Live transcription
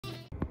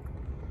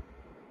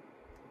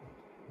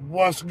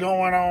What's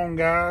going on,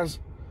 guys?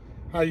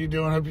 How you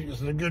doing? Hope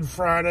it's a good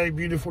Friday.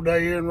 Beautiful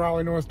day here in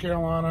Raleigh, North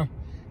Carolina.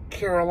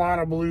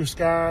 Carolina blue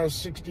skies,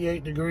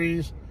 68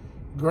 degrees.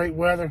 Great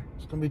weather.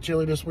 It's going to be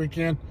chilly this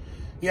weekend.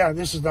 Yeah,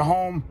 this is the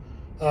home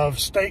of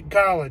State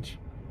College,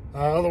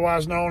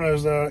 otherwise known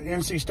as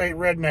NC State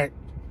Redneck.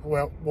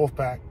 Well,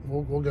 Wolfpack.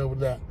 We'll go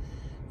with that.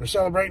 They're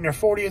celebrating their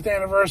 40th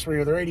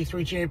anniversary of their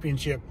 83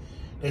 championship.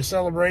 They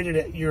celebrated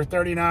at year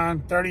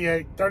 39,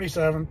 38,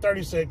 37,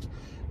 36,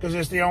 because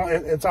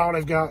it's all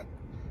they've got.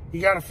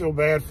 You got to feel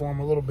bad for them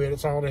a little bit.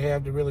 It's all they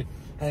have to really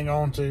hang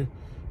on to.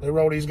 They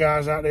roll these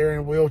guys out there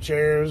in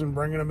wheelchairs and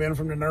bringing them in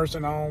from the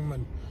nursing home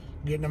and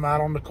getting them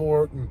out on the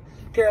court. And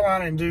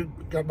Carolina and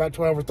Duke got about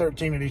 12 or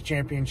 13 of these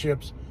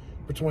championships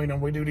between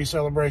them. We do these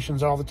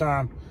celebrations all the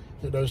time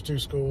at those two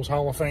schools.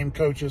 Hall of Fame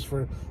coaches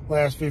for the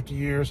last 50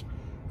 years.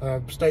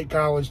 State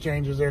College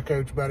changes their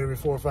coach about every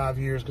 4 or 5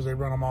 years because they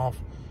run them off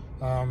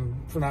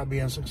for not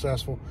being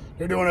successful.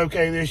 They're doing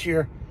okay this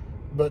year,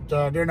 but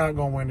they're not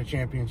going to win the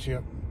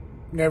championship.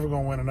 Never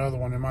going to win another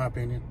one, in my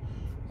opinion.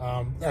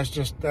 That's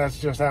just how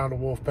the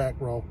Wolfpack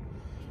roll.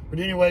 But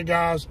anyway,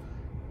 guys,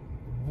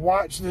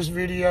 watch this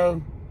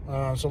video.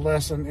 It's a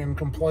lesson in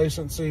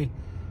complacency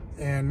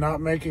and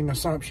not making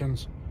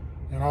assumptions,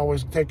 and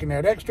always taking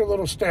that extra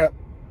little step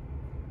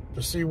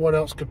to see what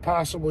else could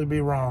possibly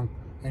be wrong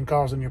and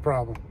causing you a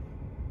problem.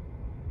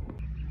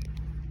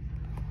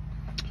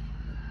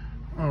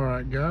 All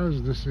right,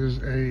 guys, this is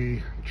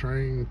a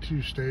Train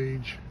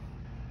 2-stage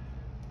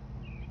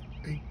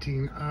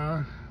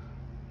 18i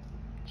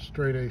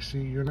straight AC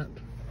unit,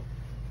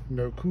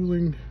 no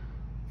cooling.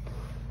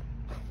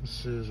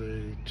 This is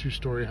a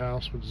 2-story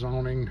house with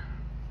zoning,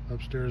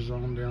 upstairs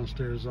zone,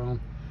 downstairs zone,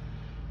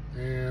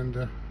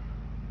 and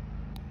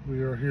we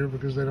are here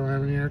because they don't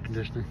have any air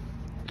conditioning.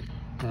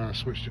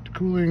 Switched it to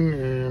cooling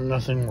and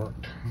nothing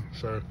worked,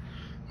 so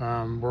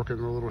I'm working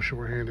a little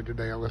short-handed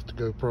today. I left the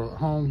GoPro at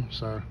home.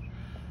 So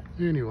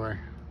anyway,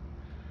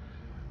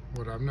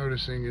 what I'm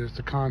noticing is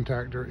the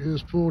contactor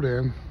is pulled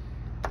in.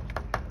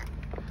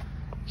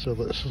 So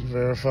let's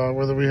verify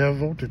whether we have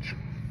voltage.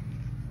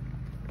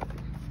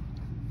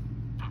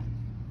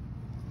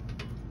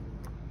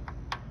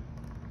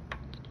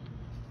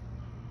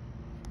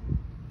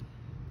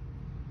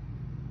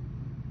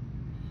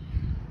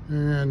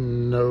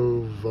 And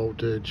no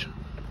voltage.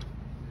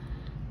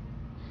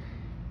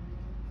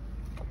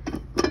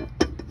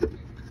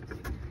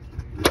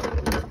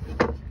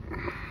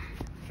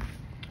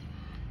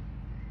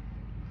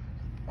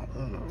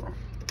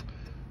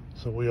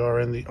 So we are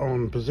in the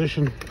on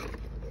position.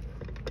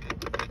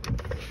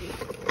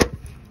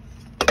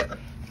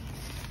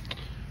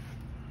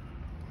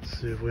 Let's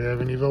see if we have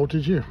any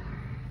voltage here.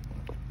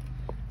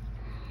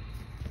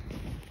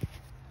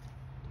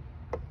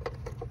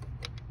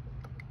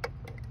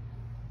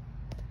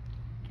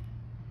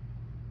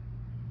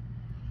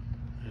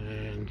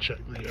 And check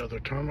the other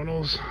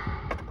terminals.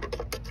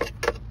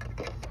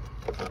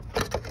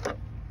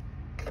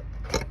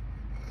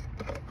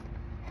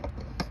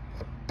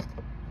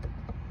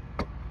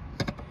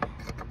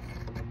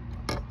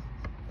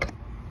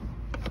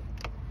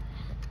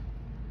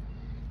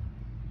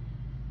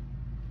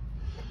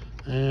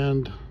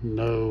 And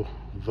no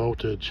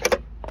voltage.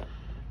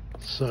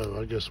 So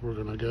I guess we're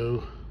gonna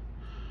go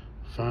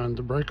find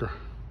the breaker.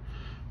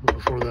 But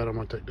before that, I'm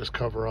gonna take this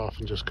cover off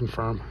and just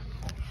confirm.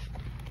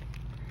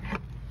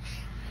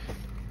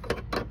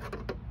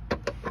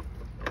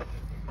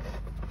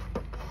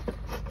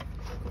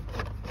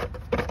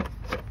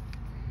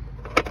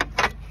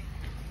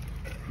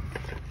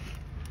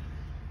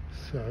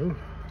 So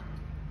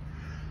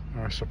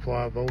our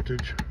supply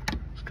voltage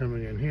is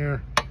coming in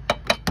here.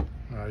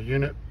 Our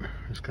unit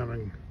is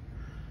coming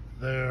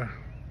there,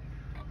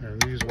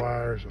 and these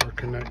wires are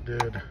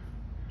connected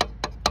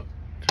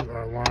to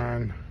our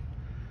line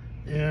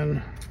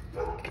in.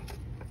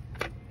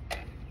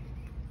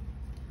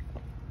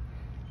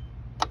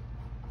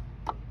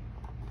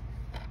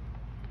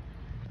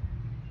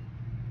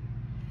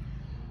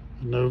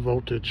 No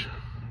voltage.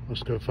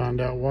 Let's go find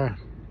out why.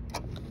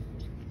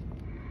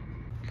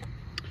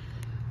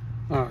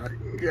 All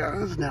right,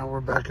 guys, now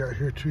we're back out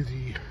here to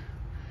the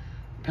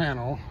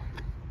panel.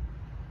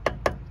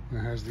 It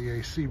has the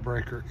AC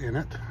breaker in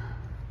it.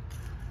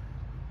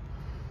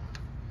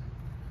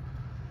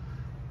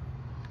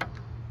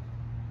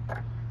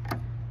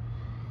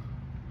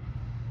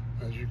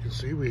 As you can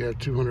see, we have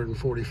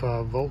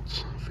 245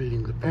 volts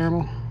feeding the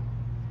panel.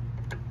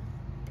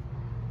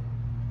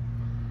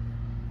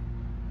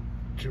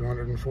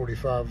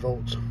 245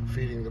 volts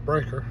feeding the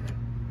breaker.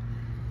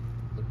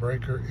 The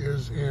breaker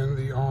is in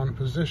the on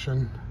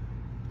position.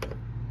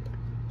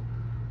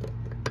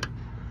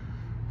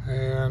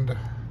 And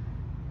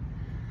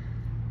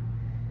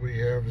we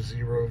have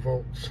 0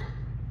 volts.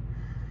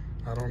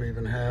 I don't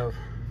even have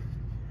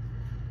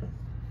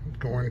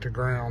going to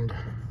ground.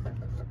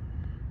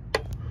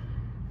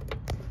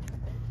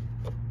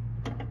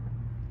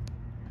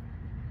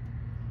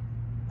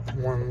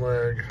 One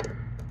leg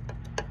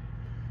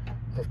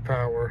of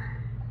power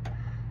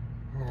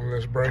on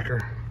this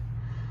breaker.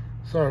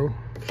 So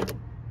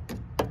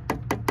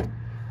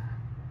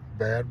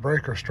bad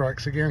breaker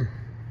strikes again.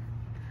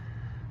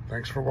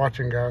 Thanks for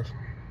watching, guys.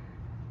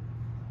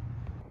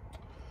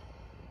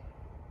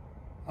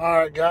 All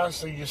right, guys,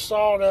 so you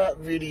saw that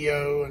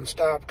video and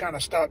kind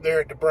of stopped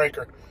there at the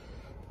breaker.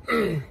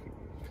 I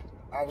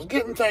was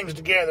getting things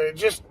together.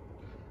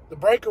 The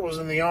breaker was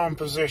in the on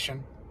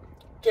position.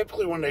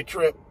 Typically when they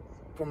trip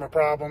from a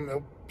problem,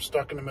 they're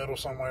stuck in the middle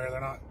somewhere. They're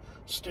not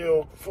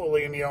still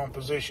fully in the on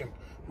position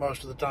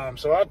most of the time.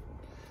 So I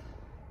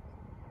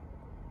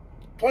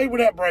played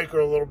with that breaker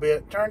a little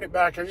bit, turned it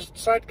back. I just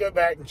decided to go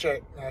back and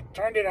check. I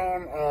turned it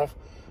on, off.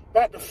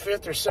 About the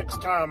 5th or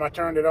 6th time I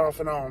turned it off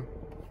and on.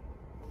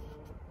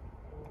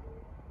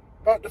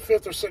 About the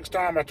 5th or 6th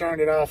time I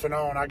turned it off and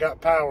on, I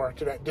got power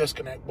to that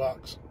disconnect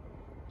box.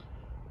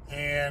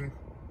 And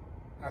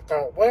I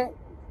thought, well,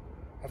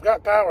 I've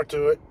got power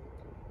to it.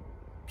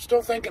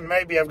 Still thinking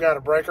maybe I've got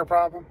a breaker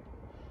problem.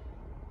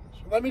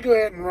 So let me go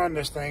ahead and run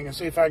this thing and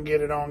see if I can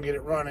get it on, get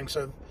it running.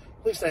 So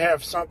at least I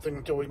have something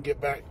until we can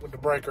get back with the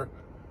breaker.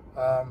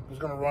 I was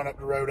going to run up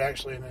the road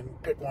actually and then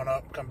pick one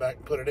up, come back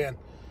and put it in.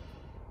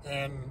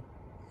 And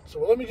so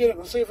let me get it,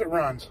 let's see if it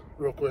runs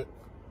real quick.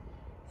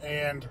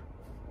 And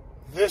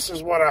this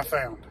is what I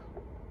found.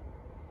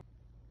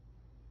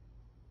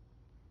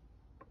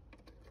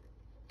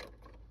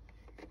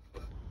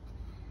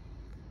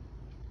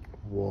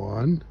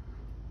 One,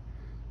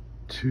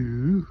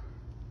 two,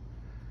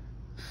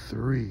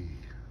 three.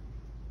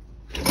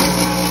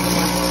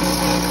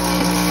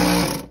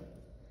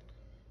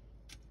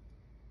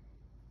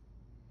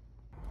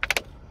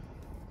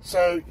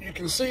 So you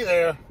can see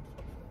there,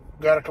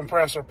 got a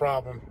compressor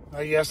problem. Now,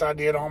 yes, I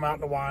did all them out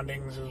in the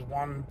windings. It was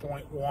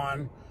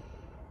 1.1,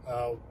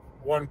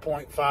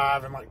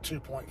 1.5, and like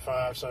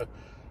 2.5. So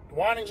the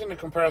windings in the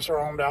compressor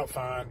ohmed out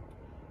fine.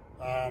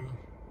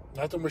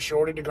 Nothing was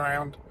shorted to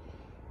ground.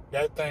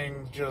 That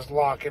thing just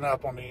locking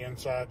up on the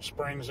inside.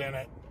 Springs in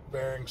it,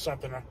 bearings,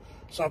 something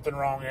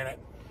wrong in it.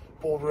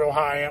 Pulled real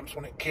high amps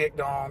when it kicked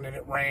on, and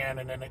it ran,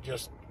 and then it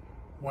just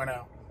went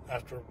out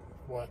after,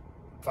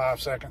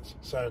 5 seconds.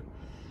 So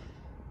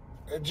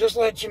it just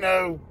lets you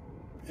know,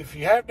 if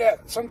you have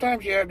that,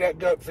 sometimes you have that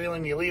gut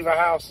feeling, you leave a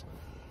house,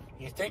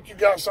 you think you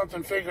got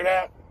something figured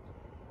out,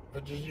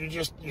 but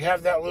you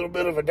have that little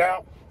bit of a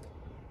doubt.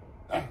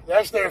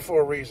 That's there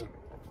for a reason.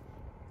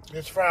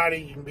 It's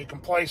Friday, you can be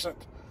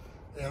complacent,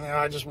 and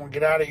I just want to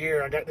get out of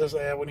here. I got this,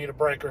 we need a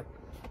breaker,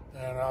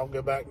 and I'll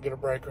go back and get a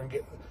breaker and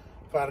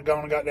if I'd have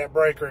gone and got that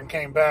breaker and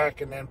came back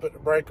and then put the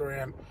breaker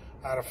in,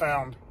 I'd have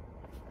found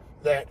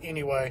that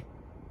anyway.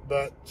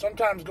 But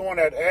sometimes going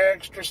that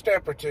extra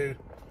step or two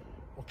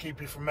will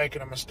keep you from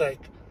making a mistake.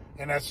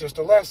 And that's just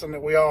a lesson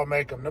that we all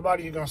make them.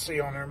 Nobody you're going to see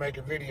on there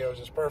making videos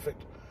is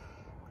perfect.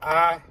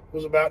 I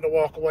was about to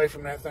walk away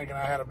from that thinking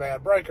I had a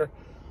bad breaker,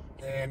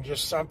 and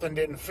just something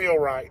didn't feel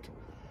right.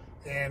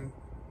 And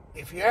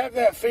if you have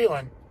that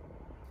feeling,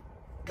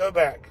 go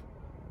back,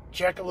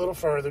 check a little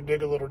further,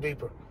 dig a little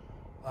deeper.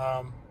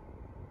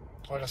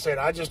 Like I said,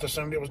 I just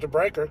assumed it was the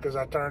breaker because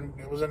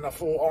it was in the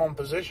full on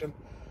position.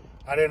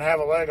 I didn't have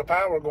a leg of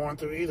power going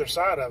through either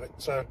side of it.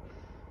 So,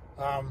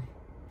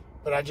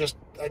 but I just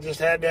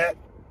had that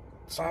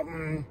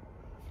something,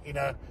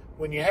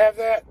 when you have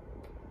that,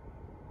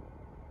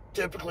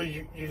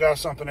 typically you got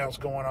something else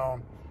going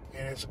on,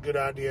 and it's a good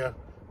idea.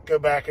 Go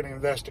back and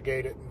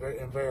investigate it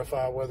and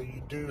verify whether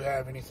you do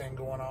have anything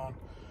going on.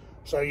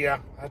 So yeah,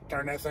 I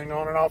turned that thing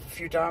on and off a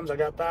few times. I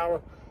got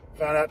power,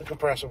 found out the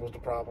compressor was the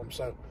problem.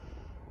 So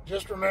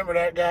just remember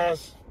that,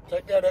 guys.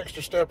 Take that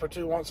extra step or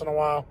two once in a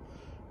while.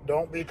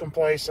 Don't be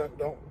complacent.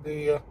 Don't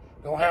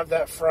have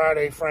that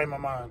Friday frame of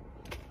mind.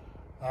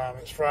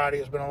 It's Friday.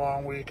 It's been a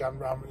long week. I'm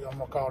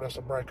gonna call this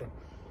a breaker,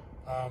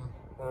 or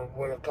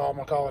what I'm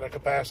gonna call it a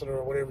capacitor,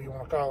 or whatever you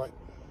want to call it.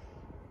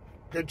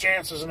 Good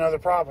chance is another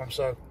problem.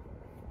 So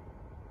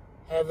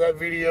have that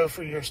video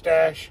for your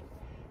stash.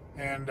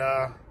 And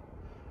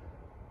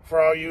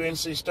for all you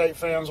NC State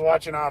fans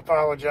watching, I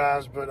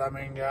apologize, but I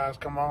mean, guys,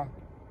 come on.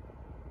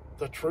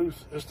 The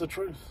truth is the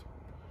truth.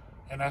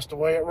 And that's the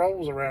way it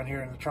rolls around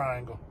here in the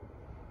Triangle.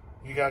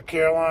 You got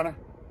Carolina,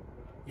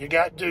 you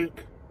got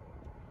Duke,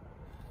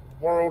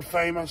 world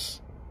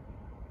famous,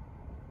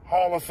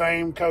 Hall of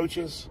Fame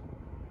coaches,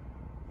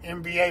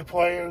 NBA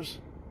players,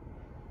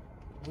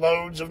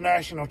 loads of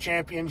national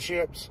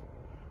championships.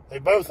 They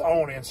both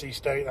own NC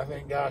State. I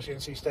think, gosh,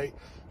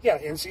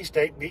 NC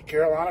State beat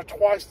Carolina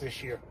twice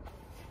this year.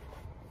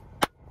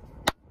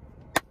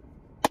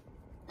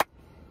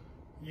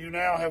 You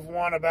now have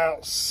won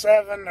about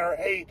 7 or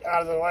 8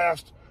 out of the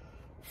last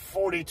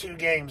 42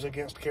 games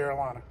against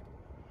Carolina.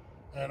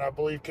 And I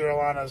believe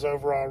Carolina's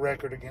overall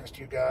record against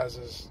you guys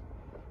is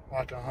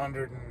like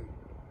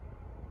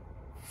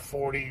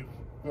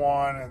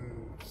 141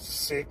 and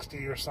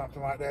 60 or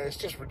something like that. It's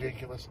just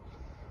ridiculous.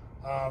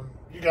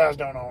 You guys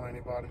don't own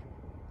anybody.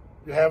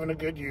 You're having a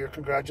good year.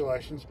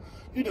 Congratulations.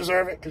 You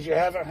deserve it because you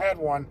haven't had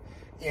one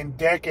in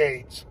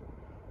decades.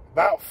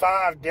 About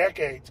 5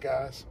 decades,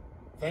 guys.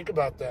 Think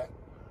about that.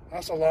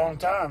 That's a long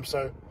time.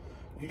 So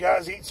you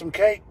guys eat some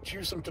cake,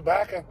 chew some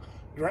tobacco,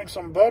 drink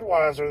some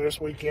Budweiser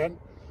this weekend,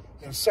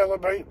 and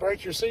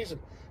celebrate your season.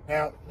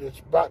 Now, it's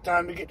about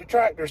time to get the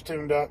tractors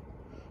tuned up.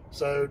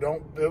 So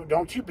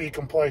don't you be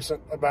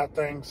complacent about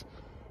things.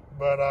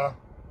 But,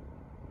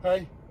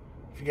 hey,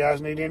 if you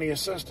guys need any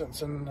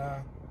assistance and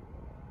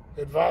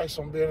advice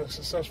on being a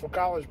successful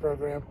college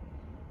program,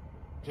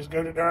 just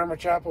go to Durham or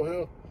Chapel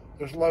Hill.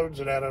 There's loads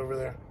of that over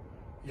there.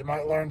 You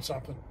might learn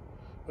something.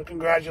 But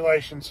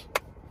congratulations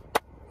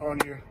on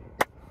your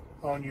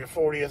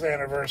 40th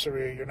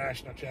anniversary of your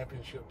national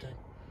championship team.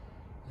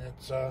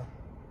 It's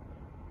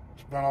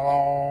been a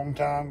long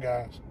time,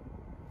 guys.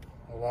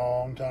 A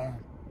long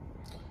time.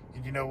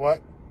 And you know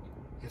what?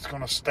 It's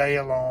going to stay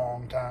a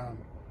long time,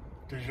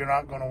 because you're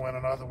not going to win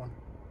another one.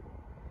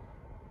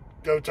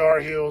 Go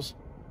Tar Heels,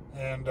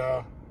 and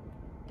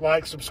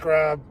like,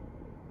 subscribe,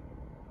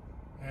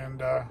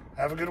 and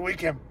have a good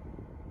weekend.